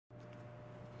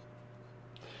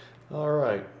All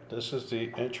right, this is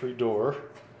the entry door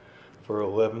for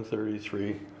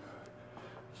 1133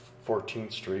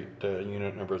 14th Street,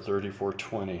 unit number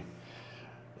 3420.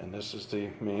 And this is the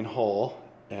main hall,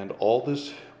 and all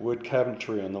this wood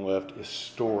cabinetry on the left is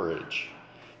storage.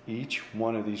 Each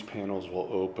one of these panels will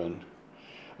open,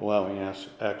 allowing us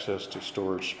access to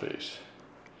storage space.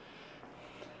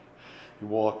 You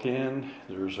walk in,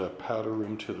 there's a powder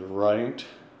room to the right.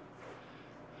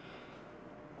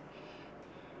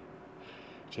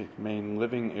 Take main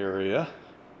living area.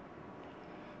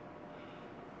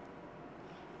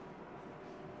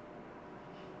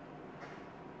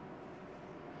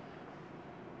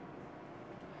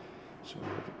 So we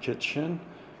have a kitchen,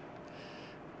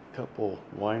 a couple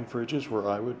wine fridges where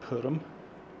I would put them.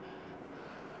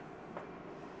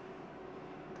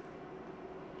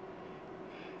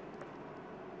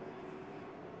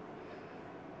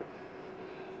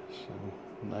 So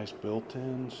nice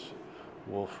built-ins,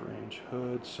 Wolf Range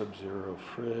hood, Sub-Zero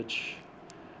fridge.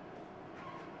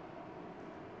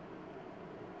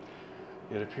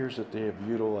 It appears that they have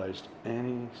utilized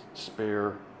any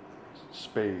spare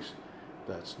space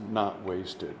that's not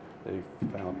wasted. They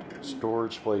found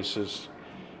storage places,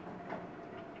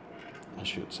 I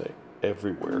should say,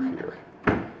 everywhere here.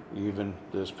 Even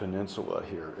this peninsula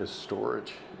here is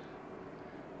storage.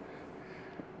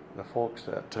 The folks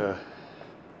that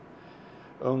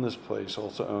own this place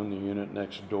also own the unit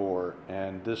next door,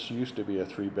 and this used to be a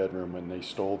 3-bedroom, and they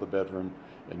stole the bedroom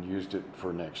and used it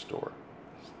for next door.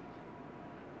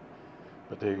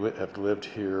 But they have lived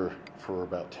here for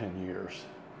about 10 years.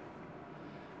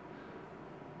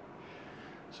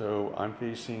 So I'm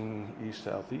facing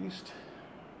east-southeast.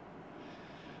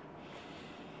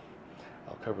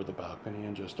 I'll cover the balcony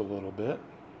in just a little bit.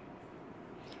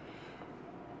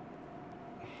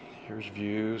 Here's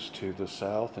views to the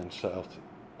south and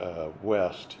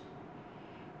southwest.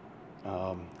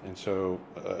 And so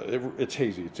it's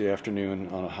hazy. It's the afternoon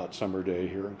on a hot summer day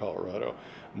here in Colorado.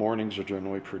 Mornings are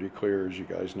generally pretty clear, as you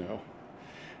guys know.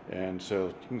 And so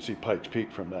you can see Pikes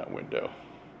Peak from that window.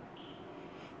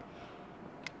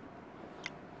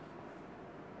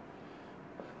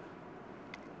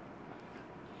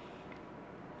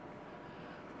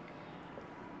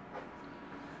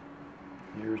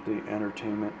 Here's the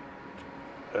entertainment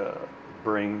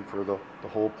brain for the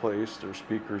whole place. There's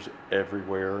speakers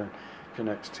everywhere, and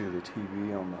connects to the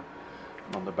TV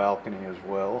on the balcony as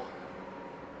well.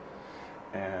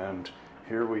 And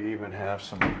here we even have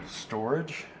some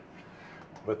storage.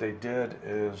 What they did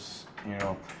is,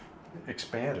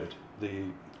 expanded the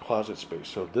closet space.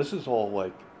 So this is all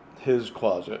like his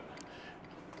closet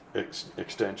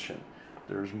extension.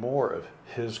 There's more of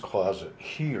his closet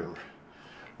here.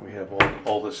 We have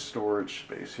all this storage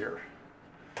space here.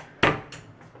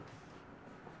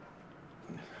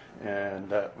 And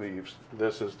that leaves,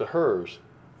 this is the hers.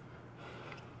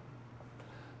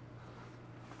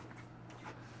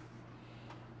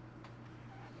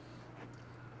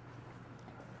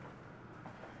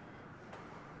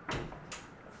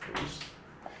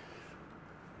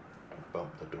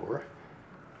 Bump the door.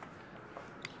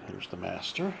 Here's the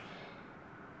master.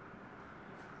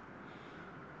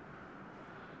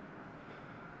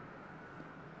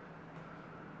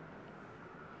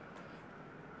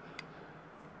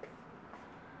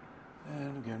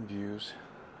 And again, views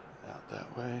out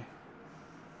that way.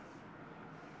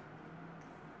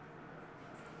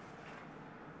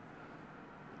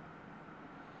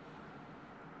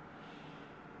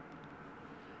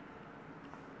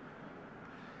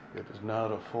 It is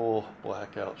not a full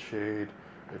blackout shade.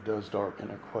 It does darken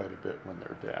it quite a bit when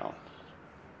they're down.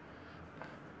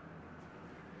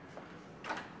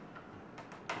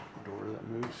 Door that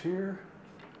moves here.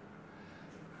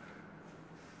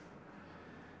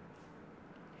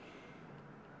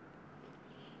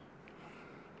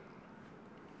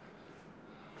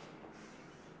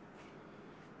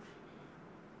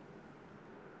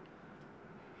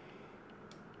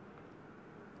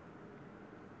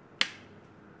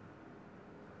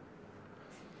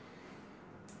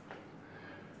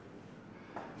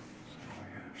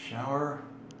 Shower.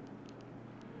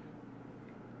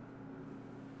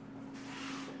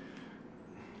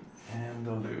 And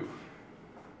the loo.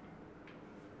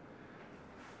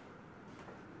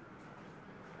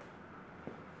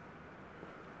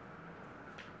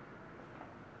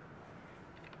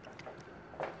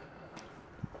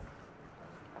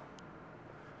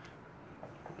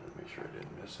 Make sure I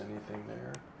didn't miss anything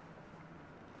there.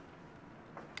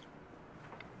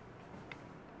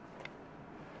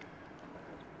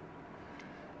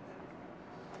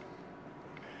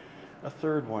 A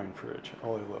third wine fridge.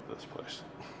 Oh, I love this place.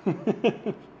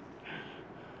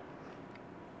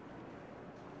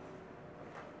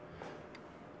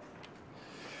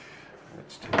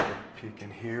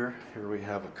 here we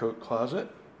have a coat closet,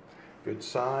 good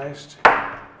sized.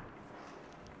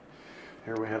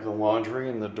 Here we have the laundry,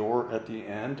 and the door at the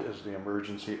end is the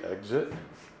emergency exit.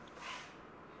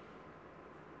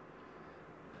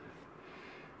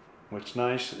 What's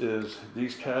nice is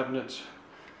these cabinets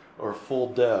are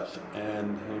full depth,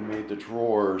 and they made the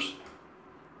drawers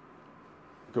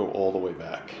go all the way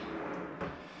back.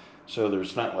 So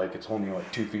there's not like it's only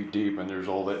like 2 feet deep and there's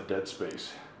all that dead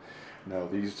space. No,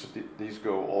 these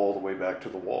go all the way back to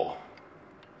the wall.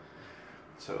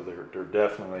 So they're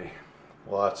definitely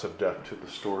lots of depth to the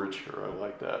storage here. I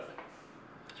like that.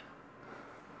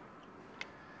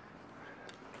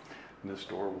 And this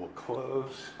door will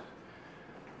close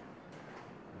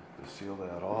to seal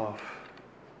that off.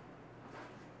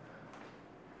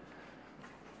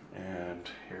 And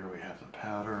here we have the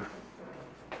powder.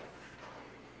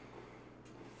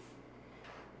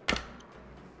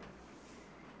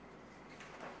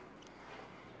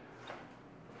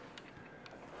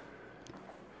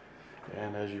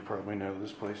 And as you probably know,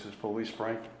 this place is fully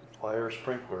fire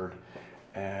sprinklered,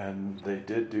 and they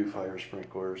did do fire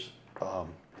sprinklers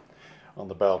on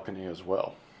the balcony as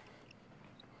well.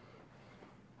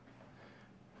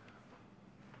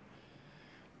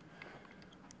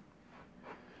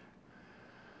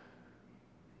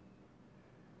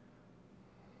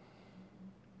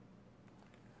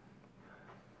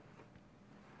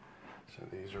 So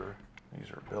these are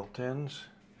built-ins.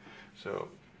 So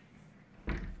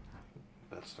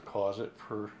that's the closet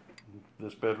for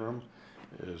this bedroom.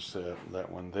 Is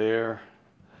that one there,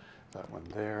 that one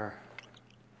there.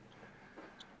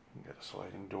 You get a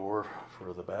sliding door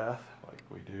for the bath like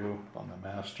we do on the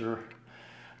master.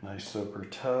 Nice soaker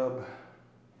tub.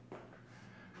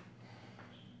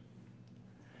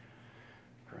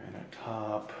 Granite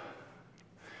top.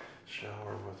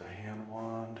 Shower with a hand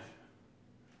wand.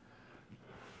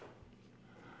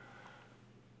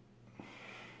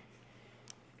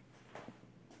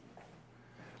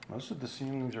 Most of the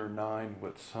ceilings are 9,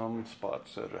 with some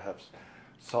spots that have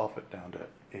soffit down to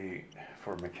 8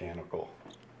 for mechanical.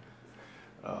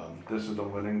 This is the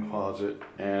linen closet,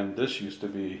 and this used to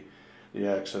be the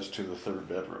access to the 3rd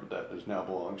bedroom that now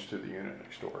belongs to the unit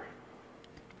next door.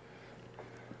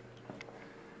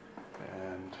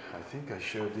 And I think I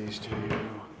showed these to you.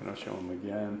 I'm going to show them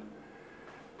again.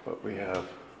 But we have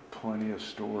plenty of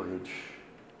storage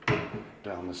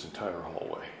down this entire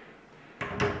hallway.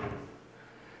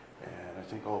 And I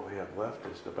think all we have left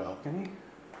is the balcony.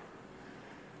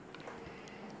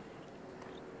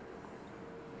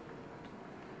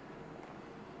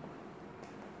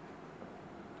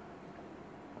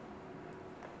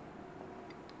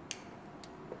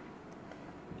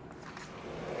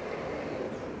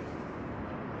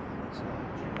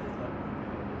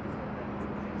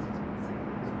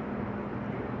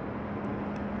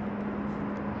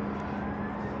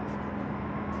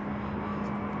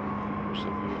 There's a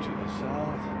view to the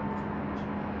south.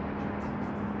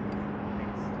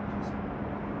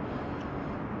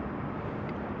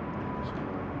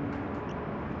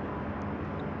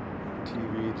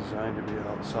 TV designed to be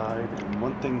outside. And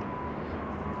one thing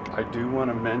I do want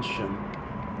to mention,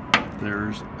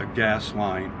 there's a gas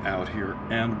line out here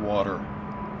and water.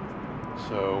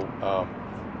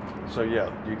 So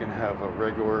yeah, you can have a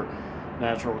regular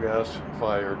natural gas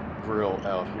fired grill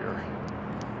out here.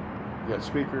 You got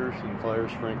speakers and fire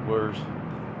sprinklers.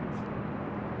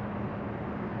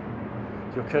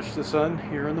 You'll catch the sun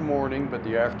here in the morning, but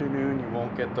the afternoon you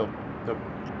won't get the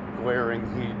glaring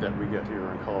heat that we get here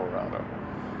in Colorado.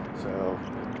 So,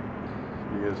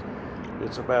 because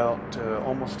it's about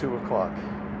almost 2 o'clock,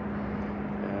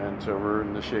 and so we're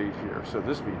in the shade here. So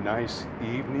this would be nice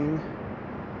evening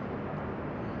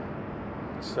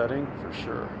setting for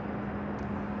sure.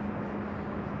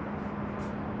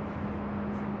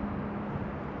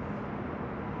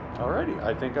 Alrighty,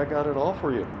 I think I got it all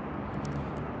for you.